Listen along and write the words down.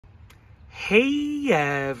Hey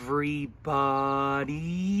everybody,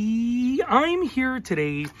 I'm here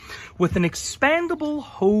today with an expandable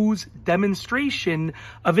hose demonstration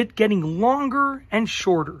of it getting longer and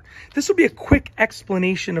shorter. This will be a quick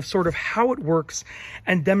explanation of sort of how it works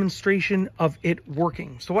and demonstration of it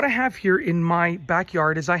working. So what I have here in my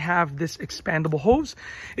backyard is I have this expandable hose.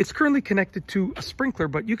 It's currently connected to a sprinkler,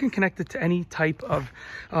 but you can connect it to any type of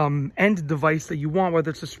end device that you want, whether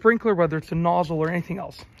it's a sprinkler, whether it's a nozzle or anything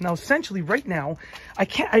else. Now essentially right now,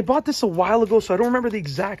 I bought this a while ago, so I don't remember the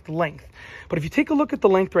exact length. But if you take a look at the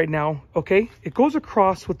length right now, okay, it goes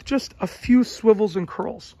across with just a few swivels and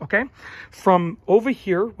curls, okay? From over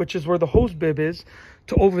here, which is where the hose bib is,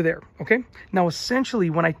 to over there, okay? Now, essentially,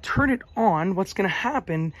 when I turn it on, what's going to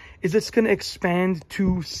happen is it's going to expand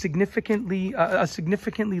to a significantly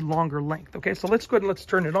longer length, okay? So let's go ahead and let's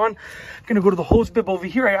turn it on. I'm going to go to the hose bib over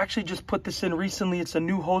here. I actually just put this in recently. It's a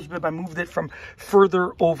new hose bib. I moved it from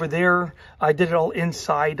further over there. I did it all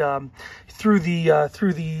inside through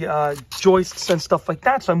the joists and stuff like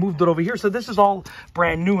that. So I moved it over here. So this is all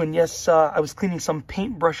brand new. And yes, I was cleaning some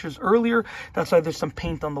paint brushes earlier. That's why there's some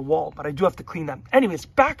paint on the wall, but I do have to clean that. Anyways,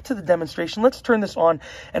 back to the demonstration. Let's turn this on.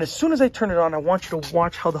 And as soon as I turn it on, I want you to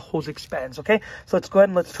watch how the hose expands, okay? So let's go ahead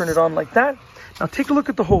and let's turn it on like that. Now take a look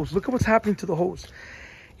at the hose. Look at what's happening to the hose.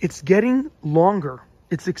 It's getting longer.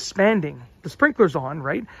 It's expanding. The sprinkler's on,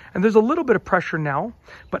 right? And there's a little bit of pressure now,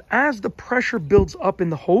 but as the pressure builds up in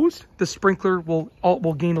the hose, the sprinkler will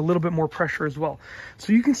gain a little bit more pressure as well.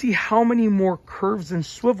 So you can see how many more curves and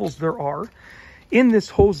swivels there are in this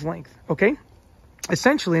hose length, okay?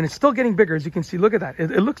 Essentially, and it's still getting bigger, as you can see. Look at that.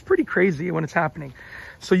 It looks pretty crazy when it's happening.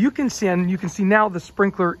 So you can see, and you can see now the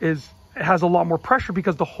sprinkler has a lot more pressure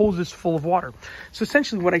because the hose is full of water. So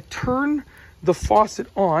essentially, when I turn the faucet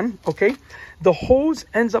on, okay, the hose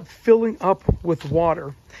ends up filling up with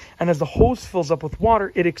water. And as the hose fills up with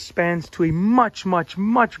water, it expands to a much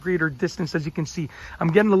greater distance. As you can see, I'm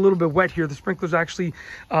getting a little bit wet here. The sprinkler's actually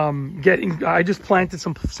I just planted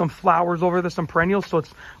some flowers over there, some perennials. So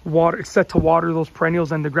it's set to water those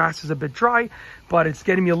perennials, and the grass is a bit dry, but it's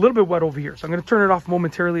getting me a little bit wet over here. So I'm going to turn it off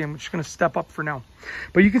momentarily. I'm just going to step up for now.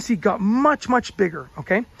 But you can see it got much bigger,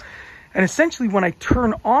 okay? And essentially, when I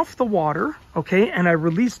turn off the water, okay, and I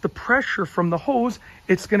release the pressure from the hose,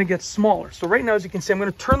 it's going to get smaller. So right now, as you can see, I'm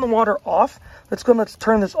going to turn the water off. Let's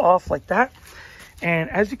turn this off like that. And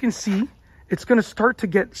as you can see, it's going to start to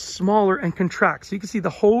get smaller and contract. So you can see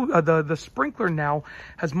the sprinkler now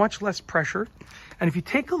has much less pressure. And if you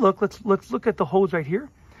take a look, let's look at the hose right here.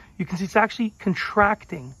 You can see it's actually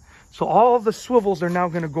contracting. So all of the swivels are now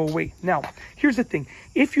going to go away. Now, here's the thing.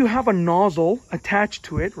 If you have a nozzle attached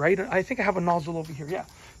to it, right? I think I have a nozzle over here. Yeah.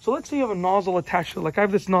 So let's say you have a nozzle attached to it. Like I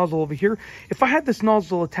have this nozzle over here. If I had this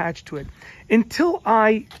nozzle attached to it, until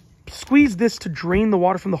I squeeze this to drain the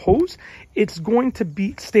water from the hose, it's going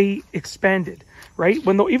to stay expanded, right?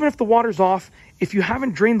 Even if the water's off, if you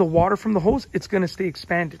haven't drained the water from the hose, it's going to stay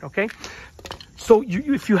expanded, okay? So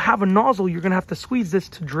if you have a nozzle, you're going to have to squeeze this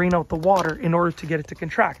to drain out the water in order to get it to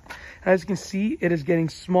contract. As you can see, it is getting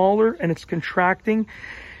smaller and it's contracting.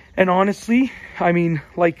 And honestly, I mean,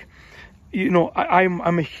 like, you know,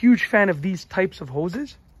 I'm a huge fan of these types of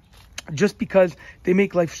hoses just because they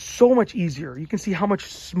make life so much easier. You can see how much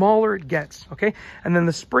smaller it gets, okay? And then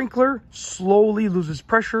the sprinkler slowly loses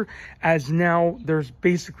pressure as now there's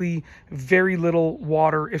basically very little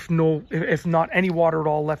water, if not any water at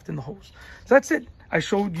all left in the hose. So that's it. I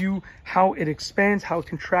showed you how it expands, how it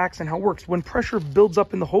contracts, and how it works. When pressure builds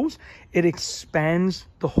up in the hose, it expands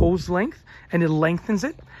the hose length and it lengthens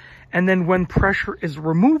it. And then when pressure is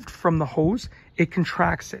removed from the hose, it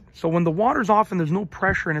contracts it. So when the water's off and there's no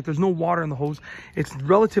pressure in it, there's no water in the hose, it's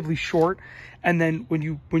relatively short. And then when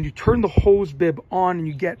you turn the hose bib on and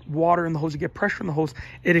you get water in the hose, you get pressure in the hose,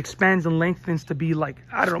 it expands and lengthens to be like,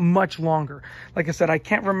 I don't know, much longer. Like I said, I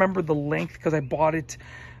can't remember the length because I bought it,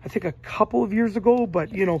 I think a couple of years ago,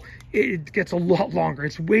 but you know, it gets a lot longer.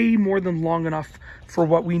 It's way more than long enough for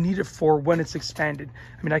what we need it for when it's expanded.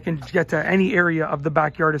 I mean, I can get to any area of the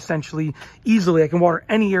backyard essentially easily. I can water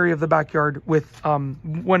any area of the backyard with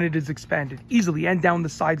when it is expanded easily, and down the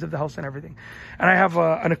sides of the house and everything. And I have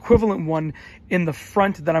an equivalent one in the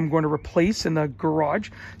front that I'm going to replace in the garage.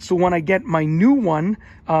 So when I get my new one,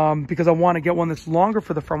 because I want to get one that's longer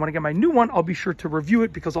for the front, when I get my new one, I'll be sure to review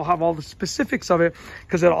it because I'll have all the specifics of it,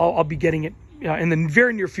 because I'll be getting it in the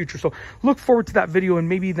very near future. So look forward to that video in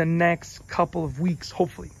maybe the next couple of weeks,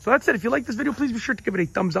 hopefully. So that's it. If you like this video, please be sure to give it a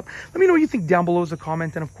thumbs up. Let me know what you think down below as a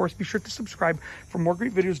comment. And of course, be sure to subscribe for more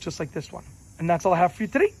great videos just like this one. And that's all I have for you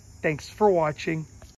today. Thanks for watching.